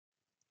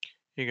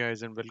Hey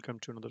guys, and welcome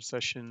to another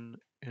session.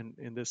 And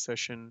in this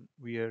session,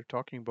 we are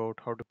talking about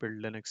how to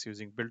build Linux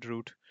using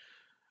buildroot.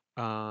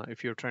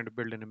 If you're trying to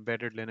build an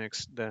embedded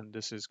Linux, then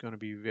this is going to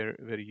be very,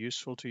 very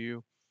useful to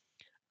you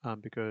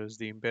because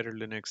the embedded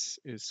Linux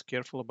is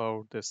careful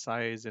about the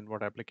size and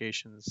what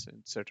applications,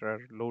 etc.,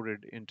 are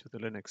loaded into the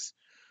Linux.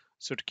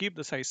 So to keep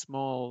the size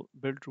small,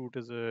 buildroot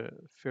is a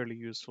fairly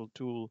useful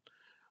tool,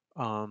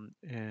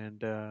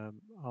 and I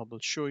will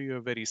show you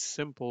a very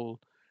simple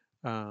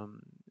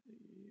um,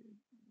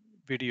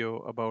 video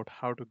about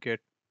how to get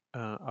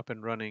up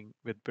and running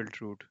with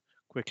buildroot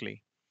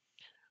quickly.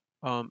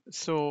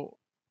 So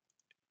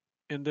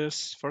in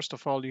this, first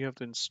of all, you have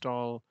to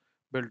install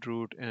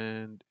buildroot,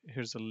 and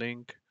here's a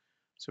link.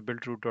 So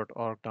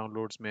buildroot.org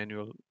downloads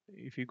manual.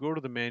 If you go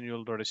to the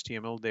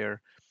manual.html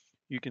there,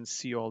 you can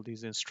see all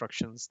these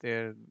instructions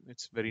there.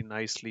 It's very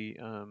nicely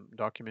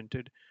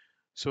documented.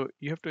 So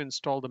you have to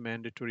install the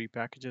mandatory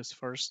packages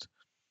first.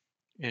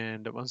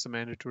 And once the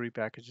mandatory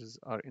packages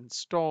are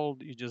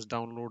installed, you just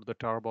download the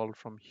tarball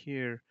from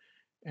here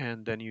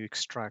and then you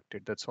extract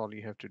it. That's all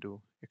you have to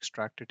do.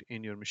 Extract it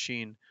in your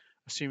machine,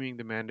 assuming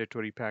the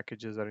mandatory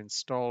packages are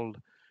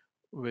installed,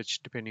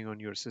 which depending on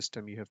your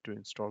system, you have to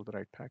install the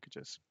right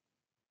packages.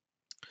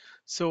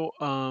 So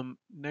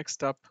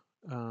next up,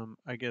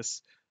 I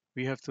guess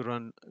we have to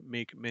run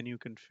make menu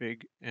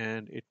config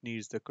and it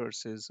needs the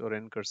curses or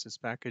ncurses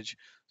package.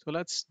 So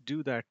let's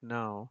do that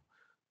now.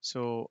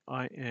 So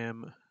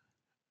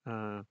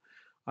uh,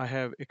 I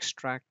have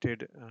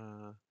extracted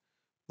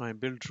my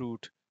build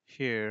root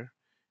here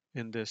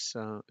in this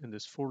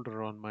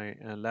folder on my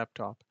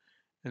laptop.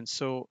 And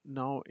so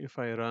now if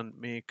I run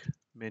make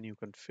menu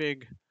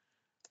config,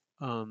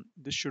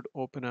 this should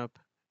open up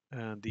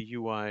the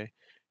UI.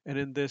 And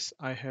in this,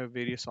 I have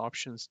various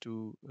options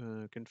to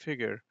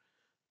configure.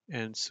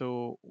 And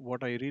so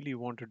what I really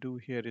want to do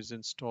here is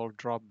install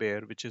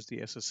dropbear, which is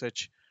the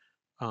SSH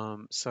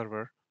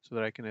server, so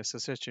that I can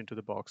SSH into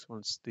the box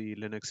once the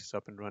Linux is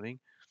up and running.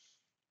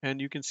 And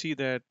you can see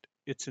that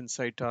it's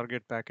inside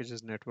target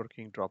packages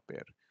networking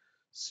dropbear.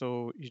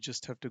 So you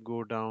just have to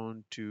go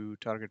down to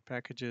target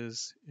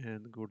packages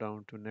and go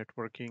down to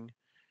networking.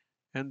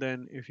 And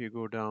then if you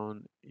go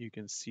down, you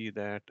can see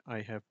that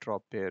I have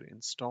dropbear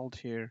installed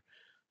here.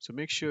 So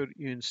make sure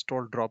you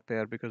install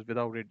dropbear because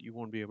without it, you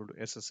won't be able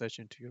to SSH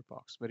into your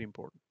box. Very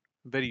important,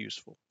 very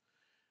useful.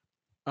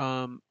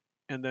 Um,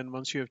 and then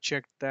once you have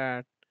checked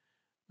that,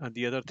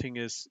 the other thing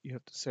is you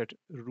have to set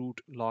root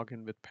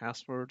login with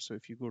password. So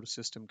if you go to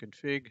system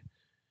config,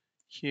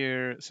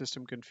 here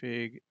system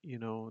config,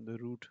 the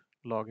root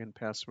login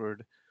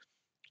password,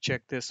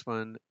 check this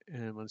one.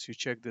 And once you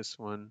check this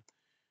one,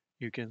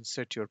 you can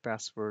set your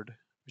password,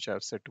 which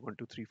I've set to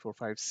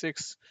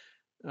 123456.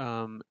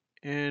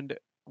 And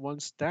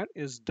once that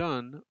is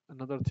done,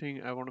 another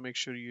thing I want to make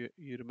sure you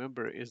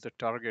remember is the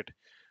target.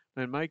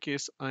 Now in my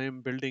case, I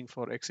am building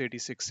for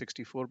x86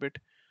 64-bit,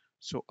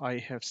 so I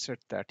have set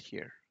that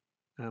here.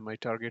 My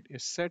target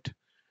is set.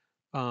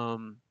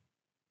 Um,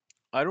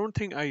 I don't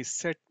think I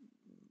set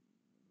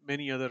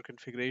many other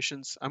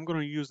configurations. I'm going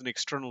to use an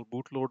external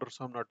bootloader,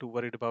 so I'm not too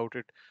worried about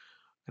it.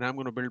 And I'm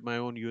going to build my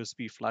own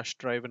USB flash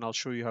drive, and I'll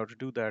show you how to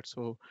do that.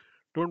 So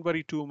don't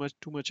worry too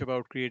much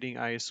about creating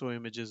ISO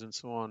images and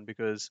so on,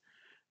 because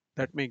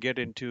that may get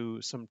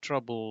into some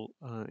trouble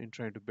in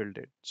trying to build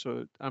it.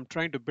 So I'm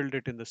trying to build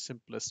it in the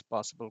simplest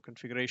possible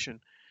configuration,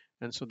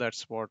 and so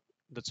that's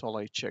all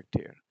I checked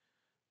here.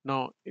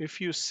 Now,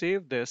 if you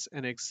save this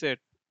and exit,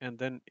 and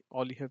then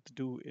all you have to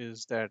do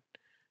is that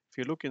if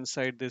you look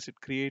inside this, it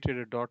created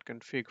a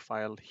 .config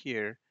file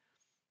here,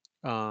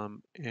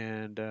 and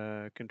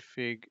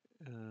config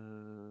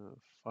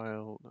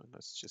file. No,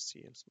 let's just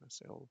see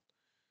smsl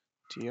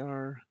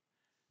tr,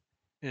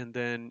 and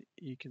then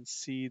you can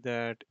see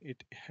that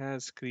it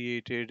has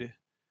created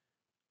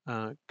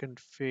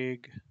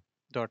config.in.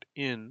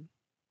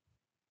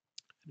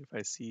 If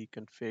I see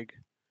config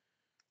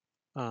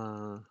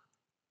uh,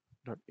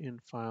 .in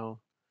file,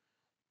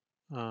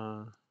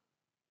 uh,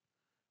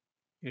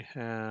 it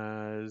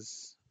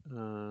has.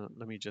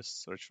 Let me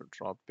just search for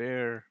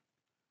dropbear.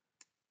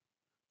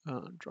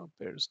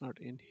 Dropbear is not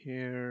in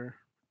here.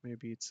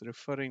 Maybe it's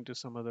referring to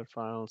some other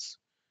files.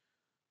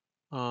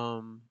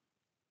 Um,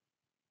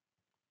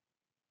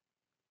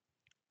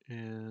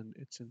 and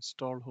it's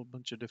installed a whole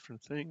bunch of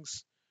different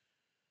things.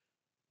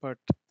 But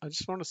I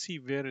just want to see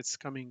where it's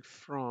coming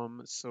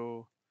from.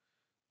 So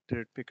did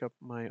it pick up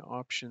my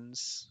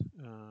options?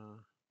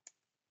 I'm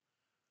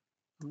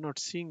not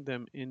seeing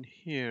them in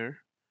here.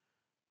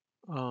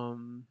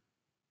 Um,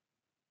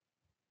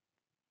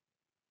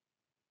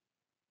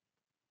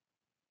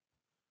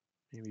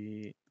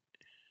 maybe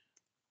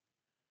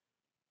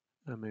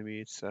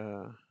maybe it's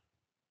a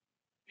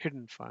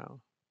hidden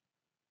file.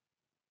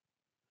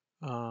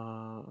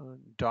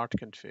 Dot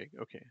config.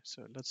 Okay,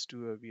 so let's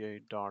do a va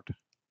dot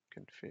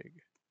config.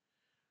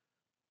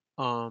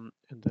 And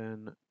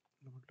then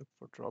look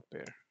for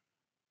dropbear.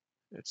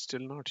 It's still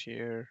not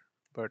here,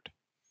 but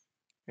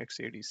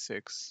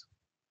x86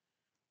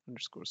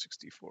 underscore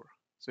 64.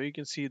 So you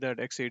can see that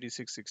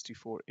x86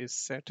 64 is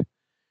set.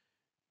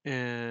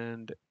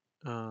 And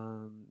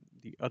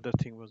the other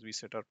thing was we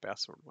set our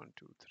password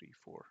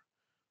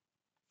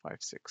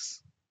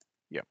 1234556.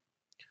 Yeah.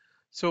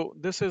 So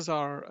this is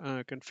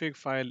our config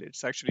file.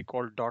 It's actually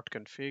called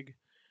 .config.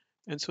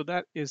 And so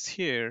that is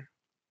here,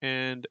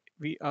 and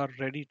we are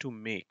ready to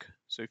make.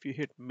 So if you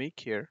hit make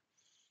here,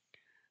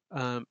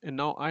 and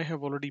now I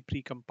have already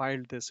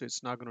pre-compiled this, so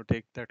it's not going to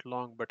take that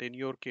long, but in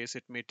your case,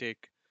 it may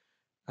take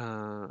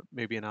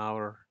maybe an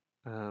hour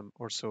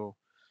or so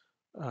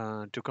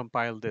to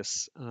compile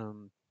this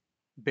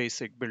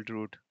basic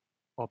buildroot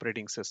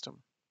operating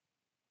system.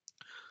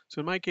 So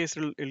in my case,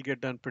 it'll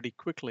get done pretty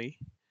quickly.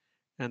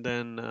 And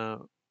then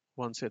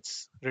once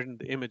it's written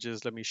the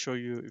images, let me show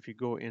you. If you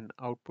go in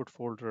output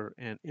folder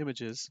and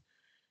images,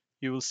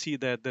 you will see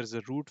that there's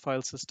a root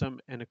file system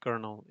and a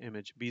kernel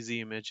image,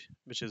 BZ image,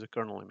 which is a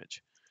kernel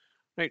image.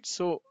 Right,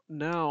 so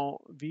now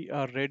we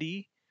are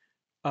ready.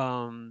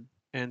 And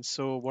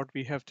so what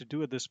we have to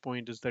do at this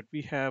point is that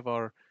we have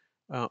our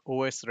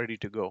OS ready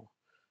to go.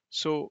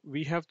 So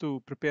we have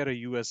to prepare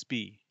a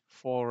USB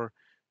for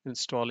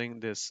installing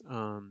this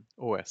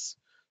OS.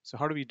 So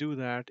how do we do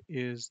that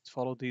is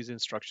follow these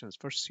instructions.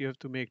 First, you have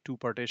to make two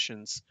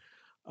partitions.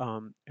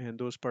 And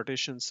those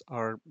partitions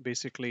are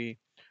basically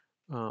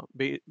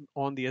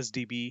on the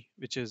SDB,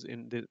 which is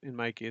in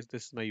my case,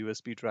 this is my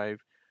USB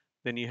drive.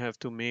 Then you have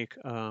to make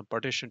a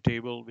partition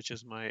table, which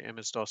is my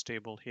MS-DOS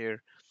table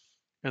here.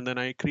 And then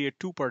I create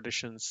two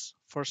partitions.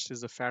 First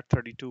is the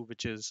FAT32,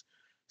 which is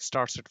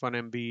starts at 1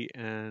 MB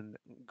and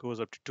goes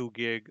up to 2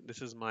 gig.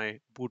 This is my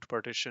boot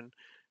partition.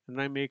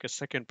 And I make a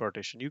second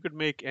partition. You could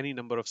make any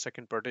number of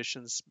second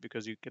partitions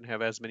because you can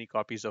have as many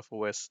copies of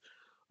OS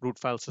root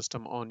file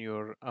system on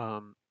your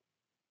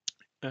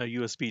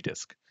USB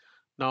disk.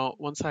 Now,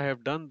 once I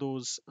have done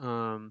those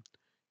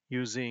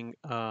using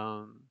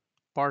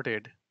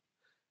parted,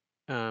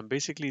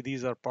 basically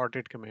these are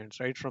parted commands,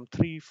 right? From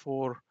 3,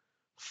 4,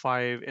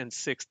 5, and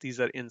 6, these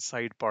are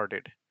inside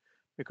parted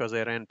because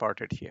I ran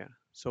parted here.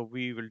 So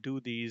we will do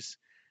these,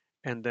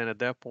 and then at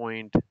that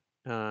point,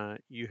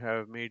 you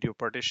have made your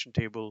partition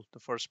table. The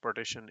first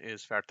partition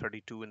is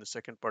FAT32, and the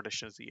second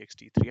partition is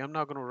ext3. I'm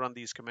not going to run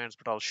these commands,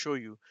 but I'll show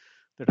you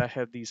that I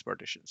have these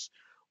partitions.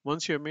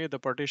 Once you have made the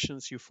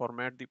partitions, you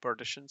format the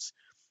partitions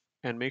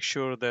and make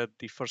sure that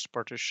the first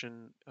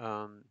partition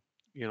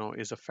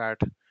is a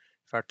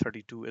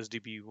FAT32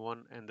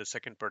 SDB1, and the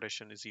second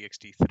partition is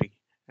ext3,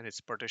 and it's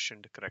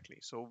partitioned correctly.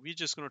 So we're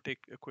just going to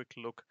take a quick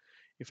look.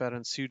 If I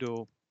run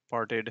sudo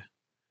parted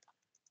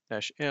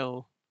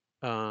 -l,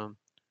 um,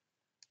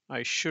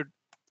 I should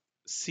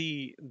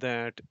see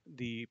that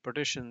the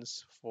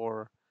partitions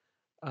for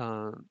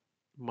uh,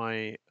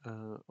 my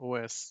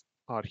OS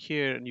are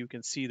here, and you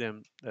can see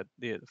them that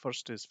the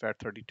first is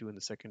FAT32 and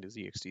the second is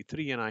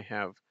ext3, and I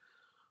have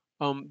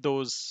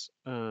those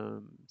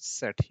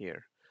set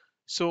here.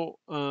 So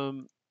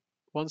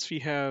once we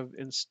have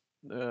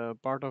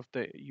part of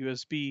the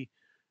USB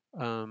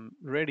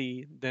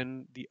ready,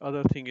 then the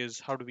other thing is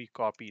how do we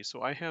copy?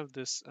 So I have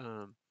this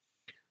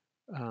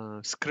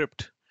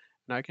script,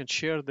 and I can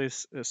share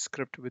this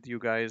script with you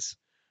guys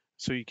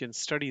so you can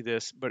study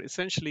this. But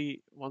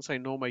essentially, once I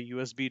know my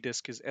USB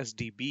disk is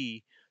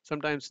SDB,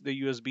 sometimes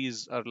the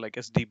USBs are like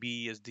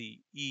SDB,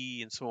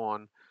 SDE, and so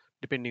on,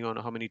 depending on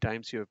how many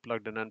times you have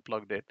plugged and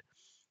unplugged it.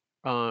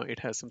 It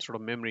has some sort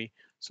of memory.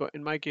 So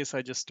in my case,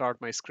 I just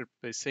start my script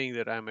by saying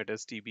that I'm at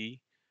SDB.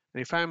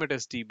 And if I'm at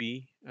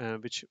SDB,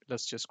 which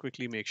let's just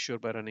quickly make sure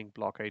by running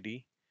block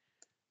ID.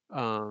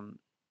 Um,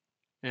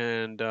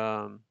 and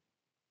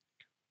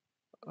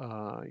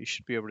You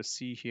should be able to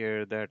see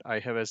here that I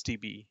have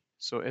SDB.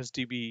 So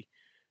SDB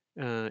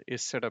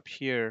is set up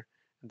here.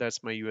 And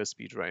that's my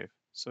USB drive.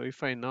 So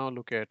if I now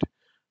look at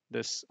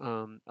this,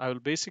 I will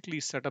basically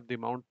set up the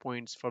mount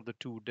points for the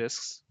two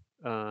disks.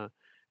 And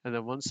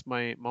then once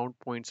my mount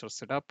points are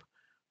set up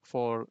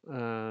for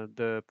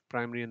the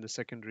primary and the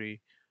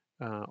secondary,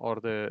 or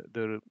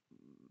the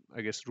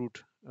I guess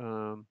root,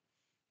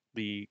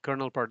 the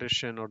kernel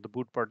partition or the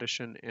boot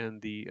partition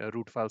and the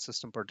root file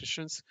system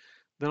partitions,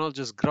 then I'll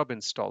just grub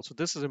install. So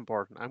this is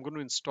important. I'm going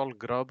to install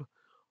grub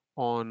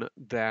on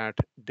that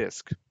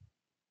disk.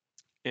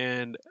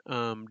 And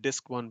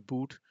disk one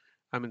boot,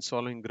 I'm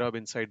installing grub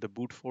inside the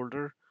boot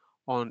folder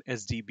on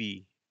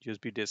SDB.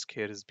 USB disk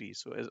here is B.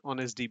 So on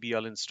SDB,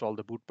 I'll install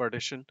the boot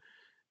partition.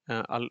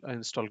 I'll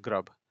install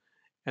grub.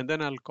 And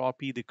then I'll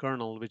copy the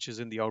kernel, which is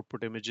in the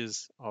output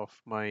images of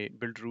my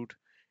build root,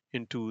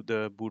 into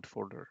the boot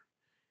folder.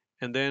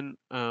 And then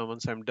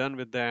once I'm done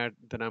with that,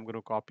 then I'm going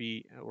to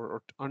copy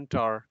or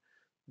untar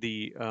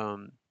the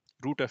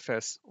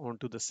rootfs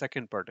onto the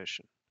second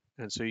partition.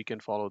 And so you can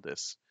follow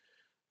this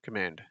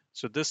command.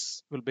 So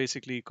this will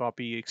basically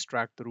copy,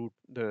 extract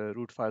the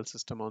root file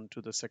system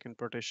onto the second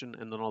partition,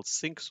 and then I'll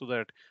sync so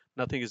that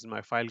nothing is in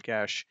my file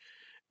cache.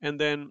 And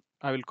then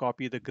I will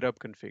copy the grub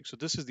config. So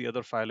this is the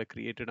other file I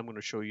created. I'm going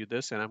to show you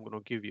this, and I'm going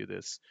to give you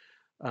this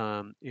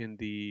in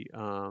the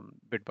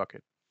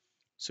Bitbucket.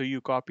 So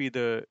you copy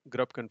the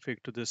grub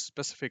config to this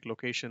specific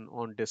location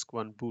on disk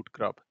one boot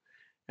grub.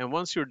 And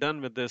once you're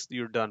done with this,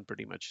 you're done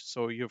pretty much.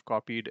 So you've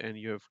copied and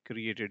you have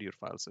created your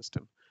file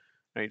system,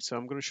 right? So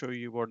I'm going to show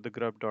you what the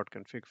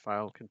grub.config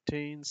file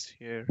contains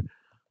here.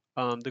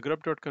 The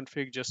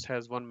grub.config just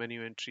has one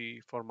menu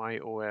entry for my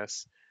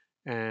OS,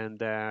 and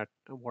that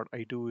what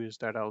I do is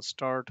that I'll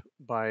start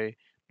by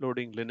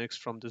loading Linux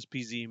from this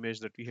BZ image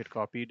that we had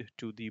copied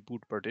to the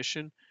boot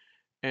partition,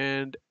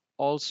 and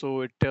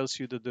also it tells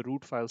you that the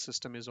root file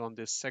system is on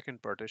this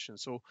second partition.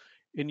 So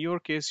in your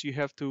case, you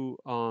have to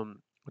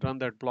run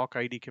that block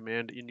ID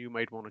command, and you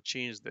might want to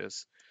change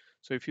this.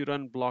 So if you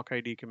run block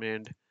ID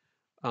command,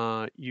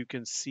 you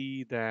can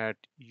see that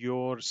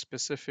your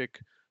specific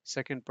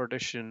second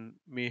partition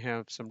may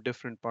have some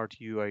different part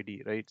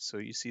UID, right? So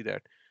you see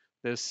that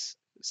this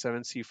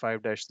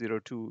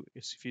 7C5-02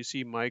 is, if you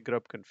see my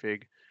grub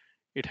config,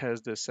 it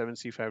has the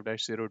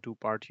 7C5-02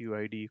 part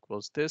UID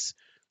equals this.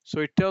 So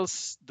it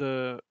tells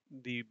the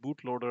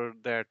bootloader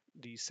that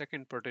the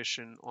second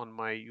partition on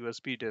my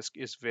USB disk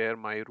is where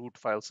my root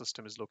file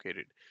system is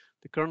located.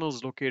 The kernel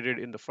is located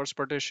in the first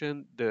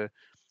partition, the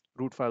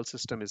root file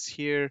system is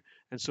here,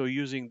 and so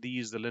using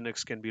these, the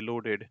Linux can be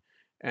loaded.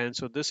 And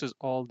so this is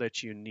all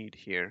that you need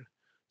here.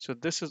 So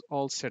this is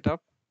all set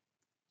up.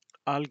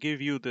 I'll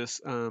give you this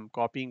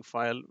copying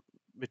file,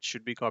 which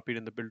should be copied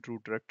in the build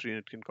root directory, and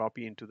it can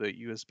copy into the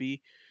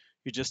USB.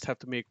 You just have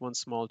to make one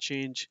small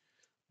change,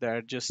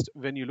 that just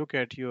when you look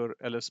at your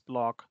ls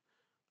block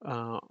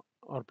uh,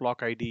 or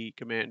block ID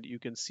command, you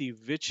can see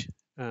which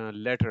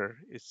letter.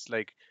 It's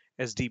like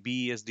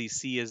SDB,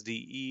 SDC,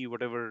 SDE,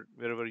 whatever,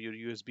 wherever your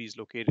USB is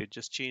located,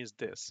 just change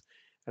this.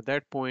 At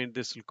that point,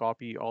 this will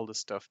copy all the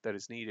stuff that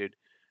is needed,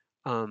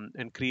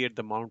 and create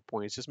the mount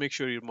points. Just make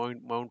sure your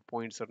mount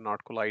points are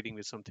not colliding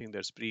with something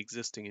that's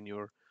pre-existing in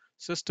your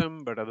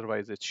system, but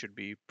otherwise it should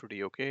be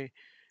pretty okay.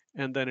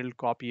 And then it'll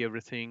copy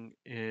everything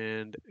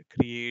and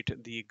create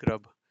the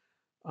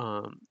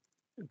um,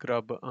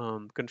 grub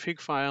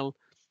config file.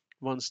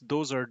 Once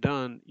those are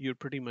done, you're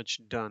pretty much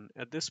done.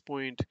 At this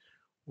point,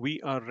 we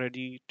are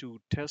ready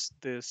to test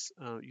this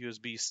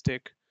USB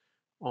stick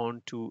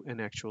onto an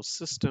actual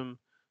system.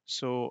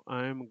 So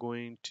I'm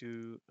going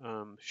to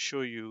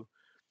show you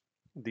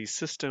the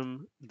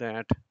system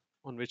that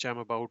on which I'm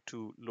about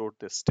to load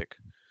this stick.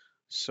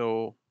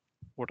 So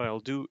what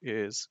I'll do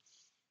is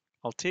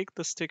I'll take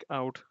the stick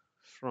out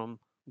from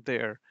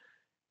there,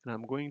 and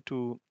I'm going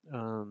to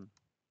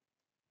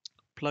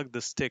plug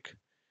the stick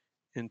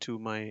into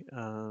my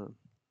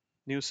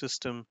new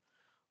system,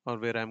 or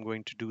where I'm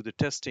going to do the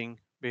testing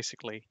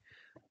basically.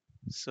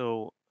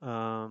 So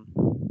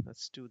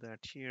let's do that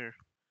here.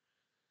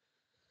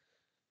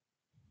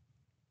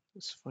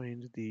 Let's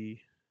find the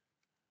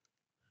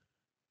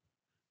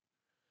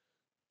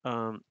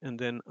and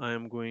then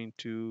I'm going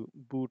to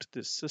boot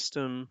this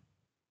system.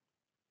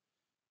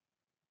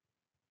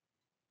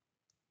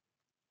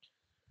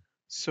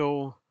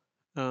 So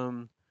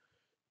um,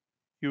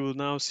 you will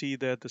now see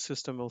that the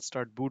system will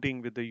start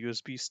booting with the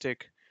USB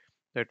stick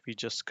that we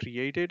just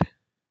created.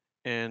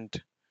 And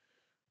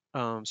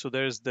so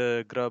there's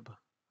the grub,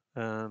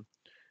 um,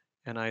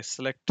 and I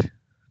select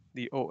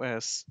the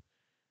OS,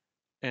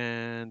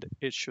 and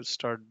it should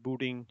start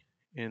booting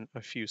in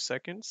a few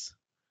seconds.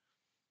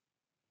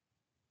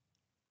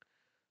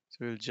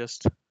 So we'll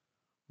just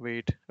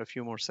wait a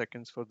few more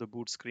seconds for the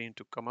boot screen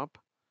to come up,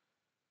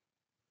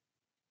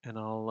 and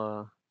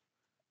I'll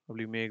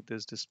probably make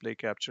this display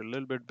capture a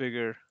little bit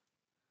bigger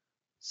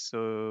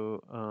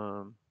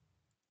so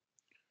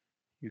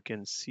you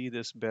can see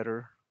this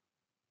better,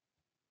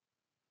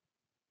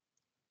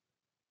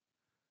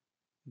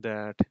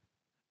 that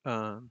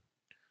um,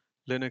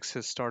 Linux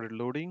has started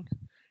loading,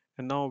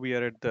 and now we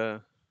are at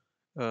the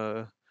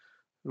uh,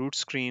 root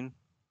screen.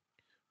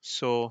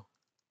 So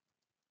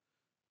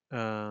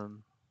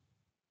um,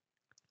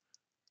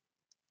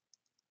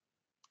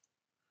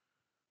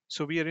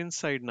 so we are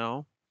inside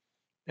now,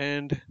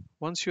 and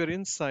once you're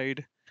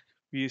inside,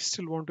 we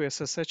still want to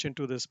SSH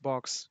into this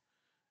box.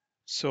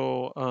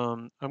 So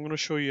I'm going to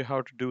show you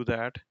how to do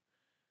that.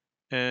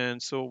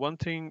 And so one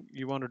thing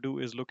you want to do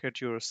is look at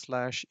your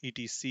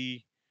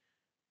 /etc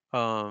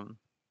um,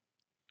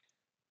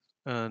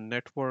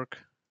 network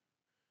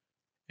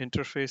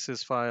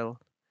interfaces file,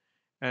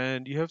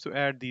 and you have to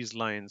add these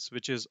lines,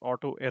 which is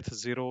auto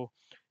eth0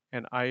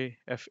 and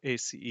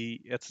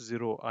IFACE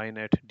eth0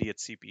 inet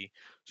DHCP.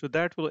 So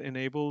that will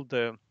enable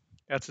the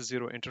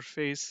eth0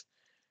 interface.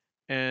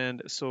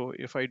 And so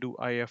if I do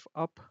if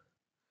up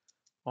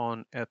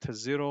on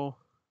eth0,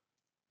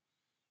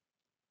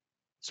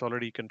 it's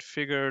already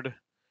configured.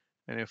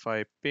 And if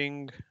I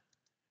ping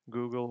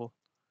Google,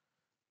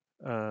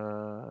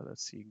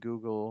 let's see,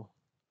 Google,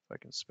 if I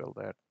can spell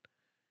that,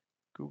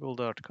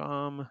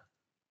 google.com,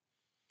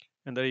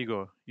 and there you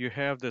go. You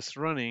have this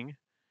running.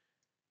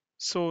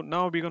 So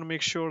now we're going to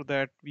make sure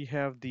that we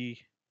have the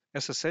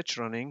SSH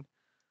running.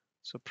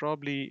 So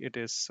probably it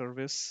is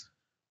service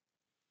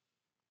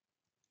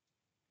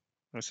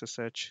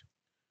SSH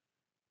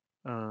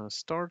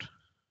start.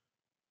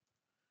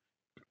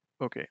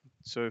 Okay,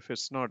 so if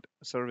it's not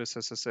service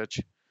SSH,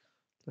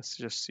 let's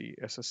just see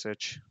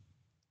SSH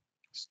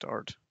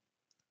start.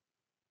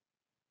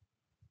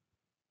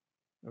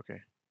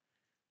 Okay.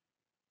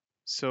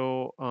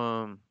 So,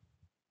 or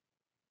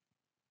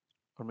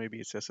maybe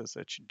it's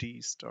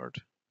SSHD start.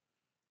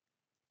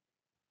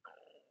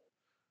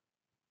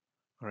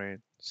 All right.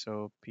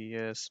 So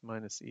PS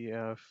minus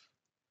EF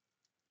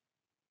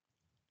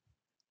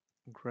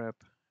grep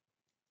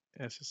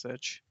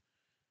SSH.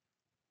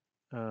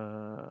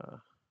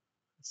 Let's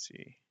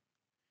see.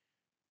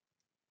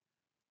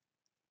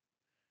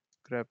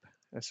 Grep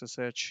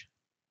SSH.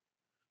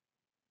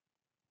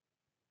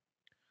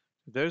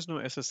 There's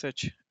no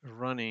SSH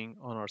running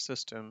on our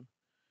system.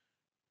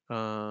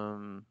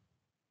 Um,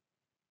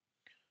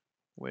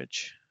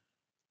 which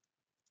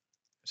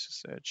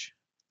SSH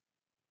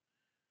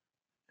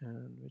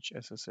and which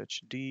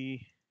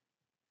SSHD.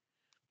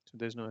 So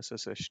there's no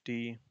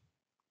SSHD.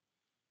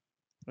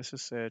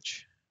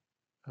 SSH.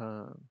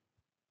 Um,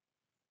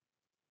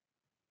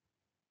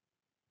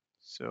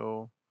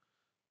 so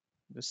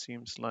this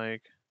seems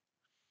like.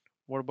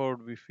 What about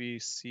if we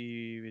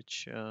see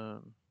which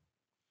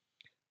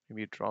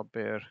maybe drop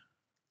bear?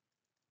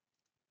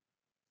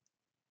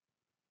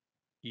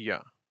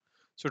 Yeah.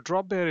 So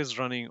drop bear is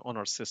running on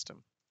our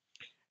system.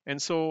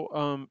 And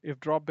so if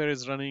Dropbear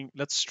is running,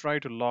 let's try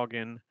to log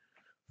in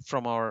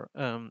from our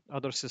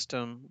other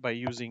system by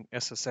using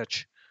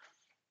SSH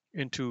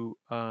into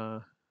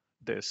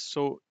this.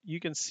 So you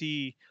can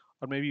see,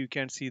 or maybe you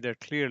can't see that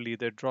clearly,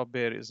 that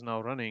Dropbear is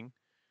now running.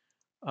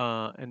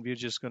 And we're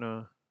just going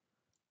to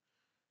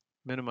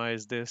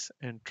minimize this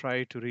and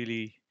try to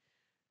really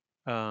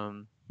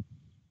um,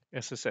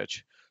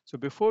 SSH. So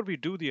before we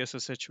do the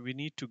SSH, we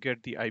need to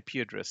get the IP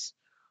address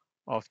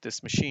of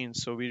this machine.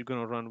 So we're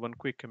going to run one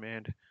quick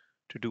command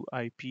to do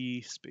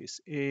IP space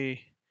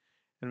A,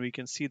 and we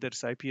can see that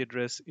its IP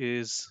address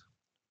is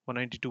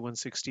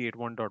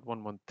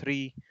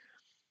 192.168.1.113.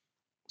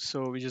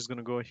 So we're just going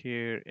to go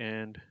here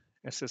and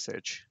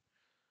SSH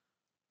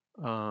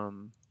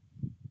um,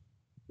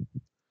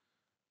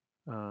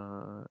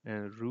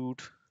 and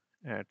root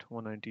at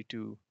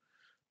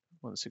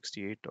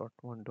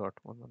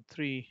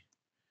 192.168.1.113.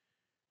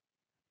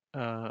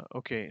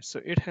 Okay,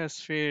 so it has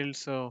failed.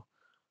 So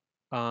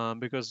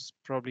because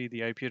probably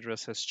the IP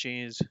address has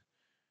changed,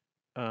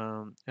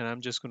 and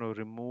I'm just going to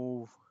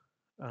remove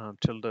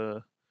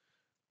tilde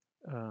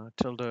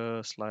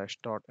slash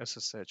dot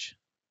ssh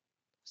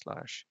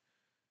slash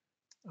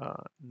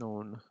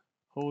known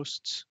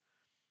hosts,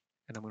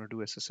 and I'm going to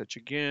do SSH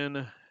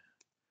again.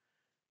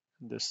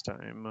 This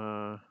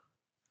time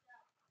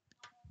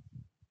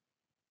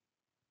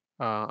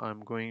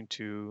I'm going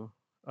to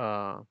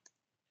uh,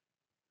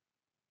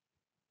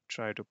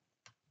 try to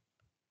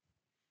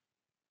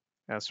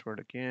password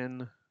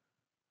again,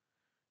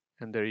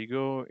 and there you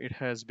go. It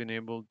has been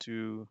able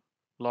to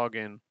log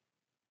in.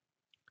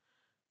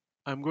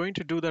 I'm going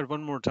to do that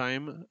one more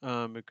time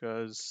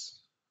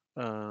because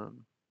so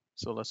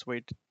let's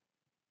wait.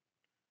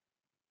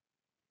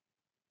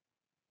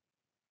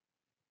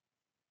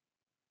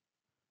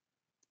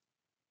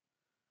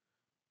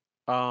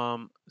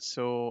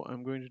 So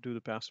I'm going to do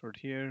the password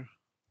here,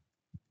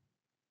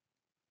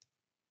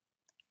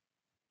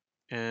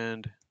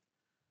 and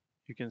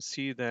you can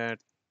see that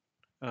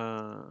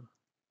I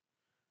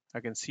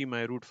can see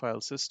my root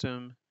file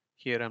system.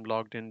 Here I'm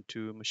logged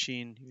into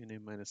machine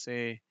uname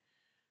 -a.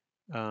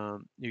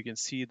 You can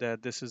see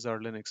that this is our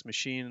Linux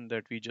machine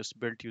that we just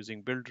built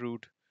using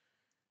buildroot,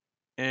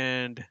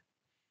 and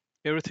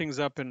everything's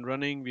up and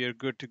running. We are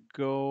good to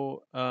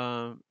go.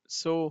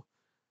 So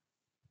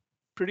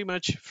pretty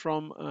much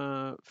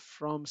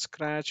from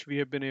scratch, we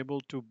have been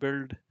able to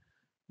build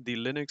the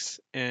Linux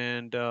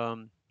and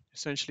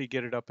essentially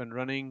get it up and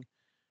running.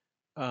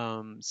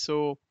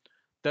 So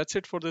that's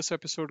it for this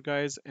episode,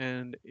 guys.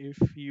 And if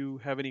you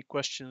have any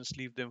questions,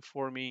 leave them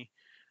for me.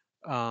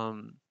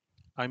 Um,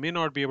 I may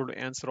not be able to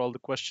answer all the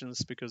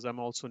questions because I'm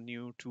also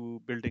new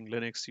to building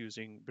Linux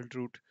using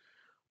buildroot.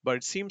 But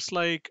it seems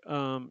like,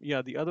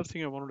 yeah, the other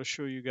thing I wanted to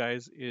show you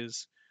guys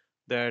is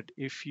that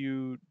if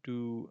you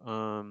do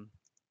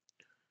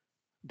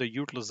the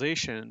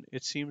utilization,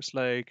 it seems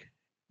like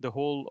the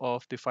whole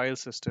of the file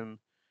system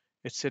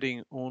is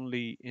sitting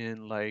only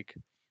in like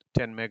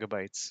 10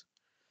 megabytes.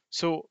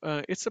 So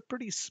it's a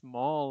pretty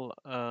small,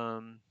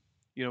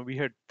 we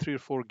had 3 or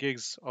 4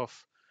 gigs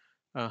of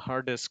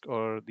hard disk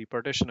or the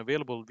partition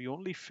available. We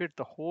only fit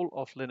the whole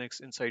of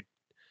Linux inside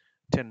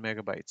 10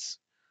 megabytes.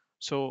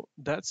 So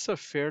that's a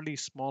fairly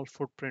small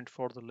footprint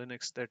for the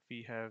Linux that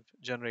we have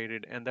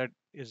generated, and that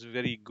is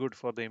very good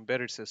for the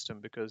embedded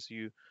system because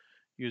you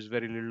use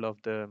very little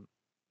of the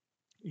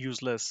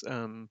useless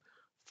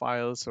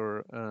files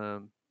or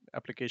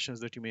applications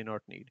that you may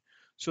not need.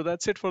 So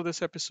that's it for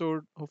this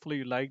episode. Hopefully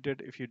you liked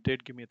it. If you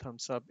did, give me a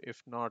thumbs up.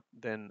 If not,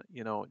 then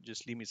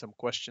just leave me some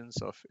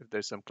questions of if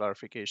there's some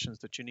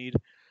clarifications that you need.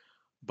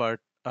 But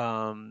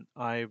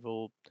I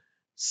will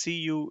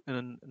see you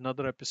in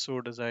another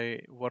episode as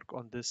I work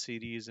on this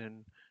series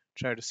and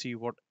try to see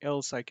what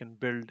else I can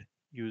build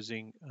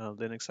using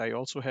Linux. I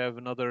also have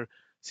another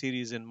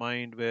series in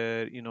mind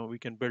where we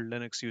can build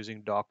Linux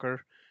using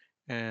Docker,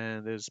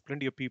 and there's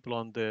plenty of people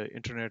on the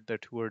internet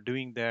that who are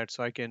doing that.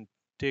 So I can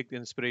take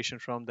the inspiration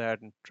from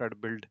that and try to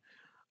build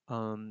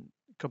um,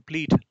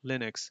 complete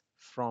Linux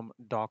from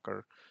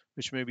Docker,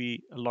 which may be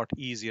a lot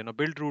easier. Now,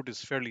 buildroot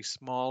is fairly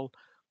small,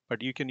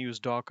 but you can use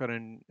Docker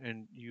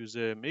and use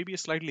a maybe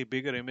a slightly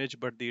bigger image.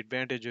 But the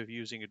advantage of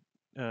using it,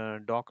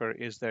 Docker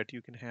is that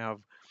you can have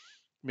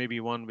maybe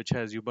one which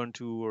has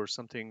Ubuntu or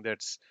something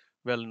that's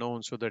well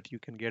known so that you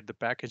can get the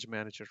package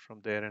manager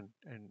from there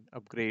and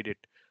upgrade it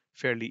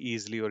fairly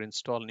easily or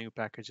install new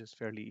packages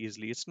fairly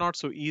easily. It's not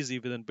so easy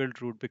within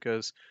buildroot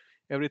because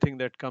everything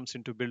that comes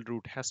into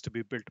buildroot has to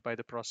be built by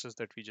the process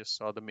that we just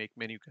saw, the make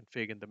menu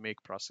config and the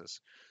make process.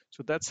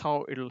 So that's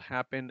how it'll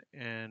happen.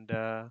 And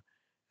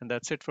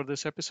that's it for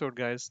this episode,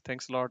 guys.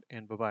 Thanks a lot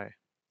and bye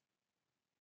bye.